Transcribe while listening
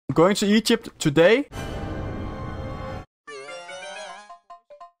I'm going to Egypt today.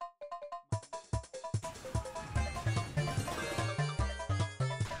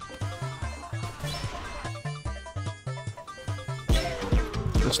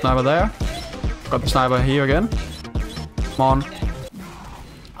 The sniper there. Got the sniper here again. Come on.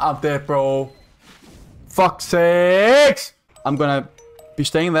 I'm dead, bro. Fuck's sakes! I'm gonna be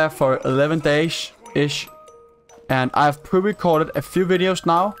staying there for 11 days-ish. And I've pre-recorded a few videos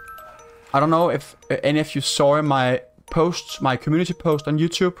now. I don't know if any of you saw my posts, my community post on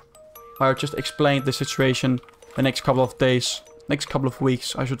YouTube, where I just explained the situation the next couple of days, next couple of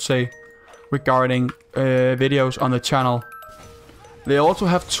weeks, I should say, regarding videos on the channel. They also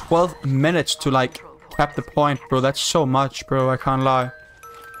have 12 minutes to, like, cap the point, bro. That's so much, bro. I can't lie.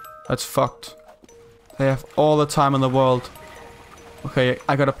 That's fucked. They have all the time in the world. Okay,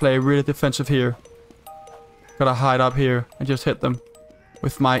 I gotta play really defensive here. Gotta hide up here and just hit them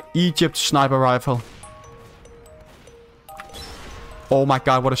with my Egypt sniper rifle. Oh my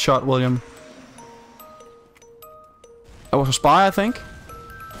god, what a shot, William. That was a spy, I think.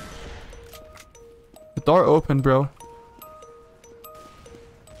 The door opened, bro.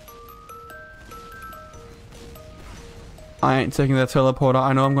 I ain't taking that teleporter.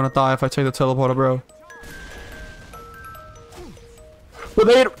 I know I'm gonna die if I take the teleporter, bro. But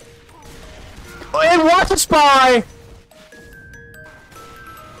it was a spy!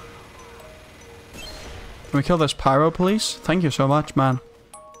 Can we kill this pyro, please? Thank you so much, man.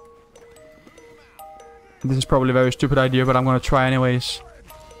 This is probably a very stupid idea, but I'm gonna try anyways.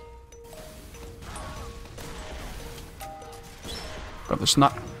 Got the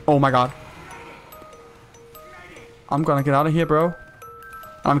snap. Oh my god. I'm gonna get out of here, bro.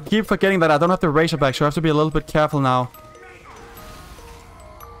 I keep forgetting that I don't have the razorback, so I have to be a little bit careful now.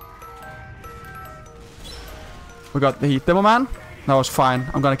 We got the demo man. That was fine.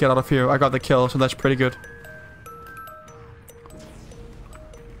 I'm gonna get out of here. I got the kill, so that's pretty good.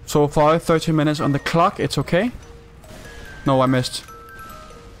 So far, 30 minutes on the clock. It's okay. No, I missed.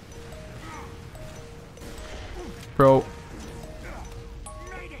 Bro.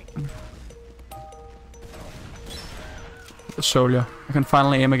 The soldier. I can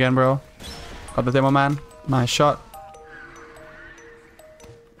finally aim again, bro. Got the demo man. Nice shot.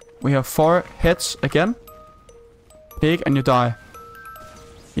 We have 4 hits again. Pig and you die.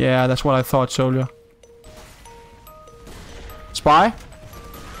 Yeah, that's what I thought, soldier. Spy.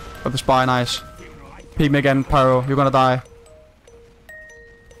 Got the spy, nice. Pig me again, pyro. You're gonna die.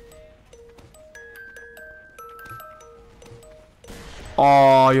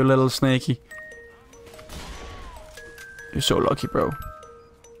 Oh, you little snaky. You're so lucky, bro.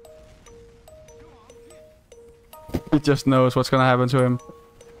 He just knows what's gonna happen to him.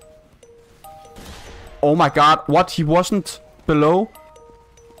 Oh my god, what? He wasn't below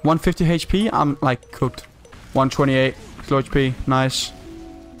 150 HP? I'm like cooked. 128 slow HP, nice.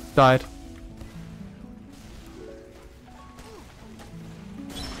 Died.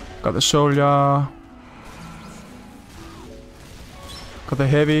 Got the soldier. Got the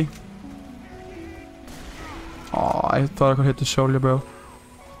heavy. Oh, I thought I could hit the soldier, bro.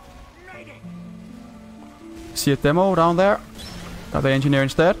 See a demo down there? Got the engineer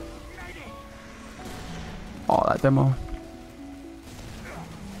instead. Oh, that demo.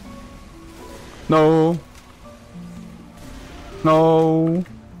 No. No.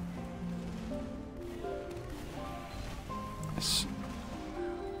 Yes.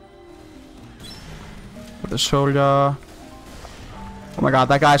 With the soldier. Oh my god,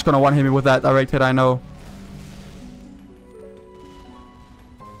 that guy's gonna one hit me with that direct hit, I know.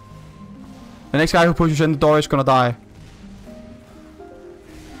 The next guy who pushes in the door is gonna die.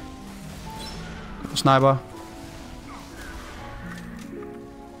 The sniper.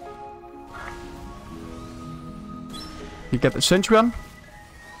 You get the Centurion.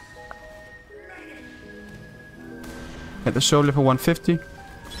 Get the soldier for 150.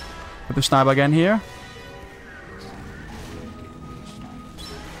 Get the sniper again here.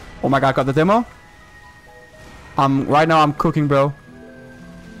 Oh my god, got the demo. Right now I'm cooking, bro.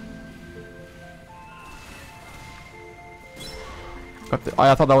 Oh,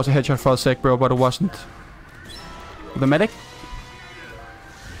 I thought that was a headshot for a sec, bro, but it wasn't. The medic.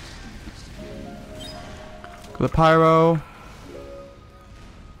 Got the pyro.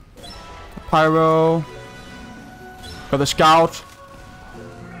 Pyro. Got the scout.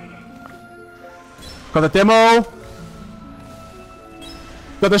 Got the demo.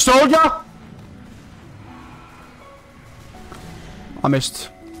 Got the soldier. I missed.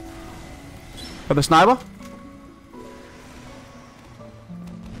 Got the sniper.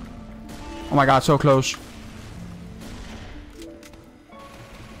 Oh my god, so close.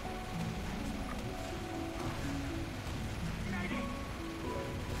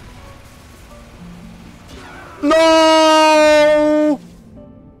 No!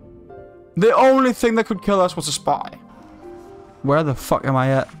 The only thing that could kill us was a spy. Where the fuck am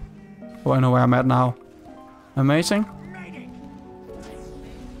I at? Oh, I know where I'm at now. Amazing.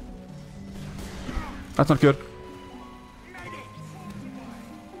 That's not good.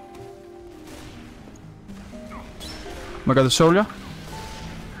 Oh my god, the soldier.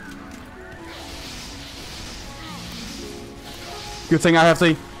 Good thing I have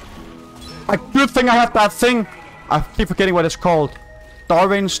the... good thing I have that thing. I keep forgetting what it's called.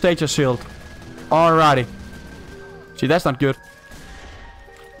 Darwin Stature Shield. Alrighty. See, that's not good.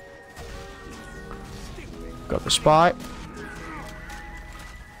 Got the spy.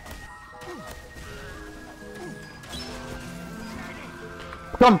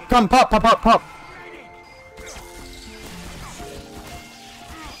 Come, pop, pop, pop, pop.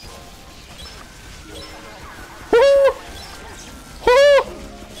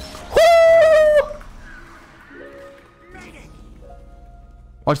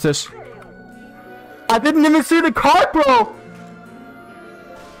 Watch this. I didn't even see the card, bro.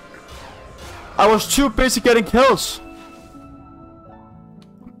 I was too busy getting kills.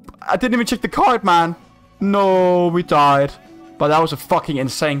 I didn't even check the card, man. No, we died. But that was a fucking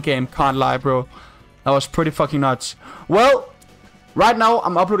insane game. Can't lie, bro. That was pretty fucking nuts. Well, right now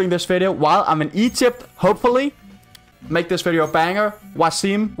I'm uploading this video while I'm in Egypt. Hopefully, make this video a banger.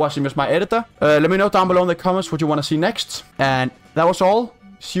 Wasim is my editor. Let me know down below in the comments what you want to see next. And that was all.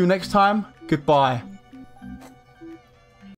 See you next time. Goodbye.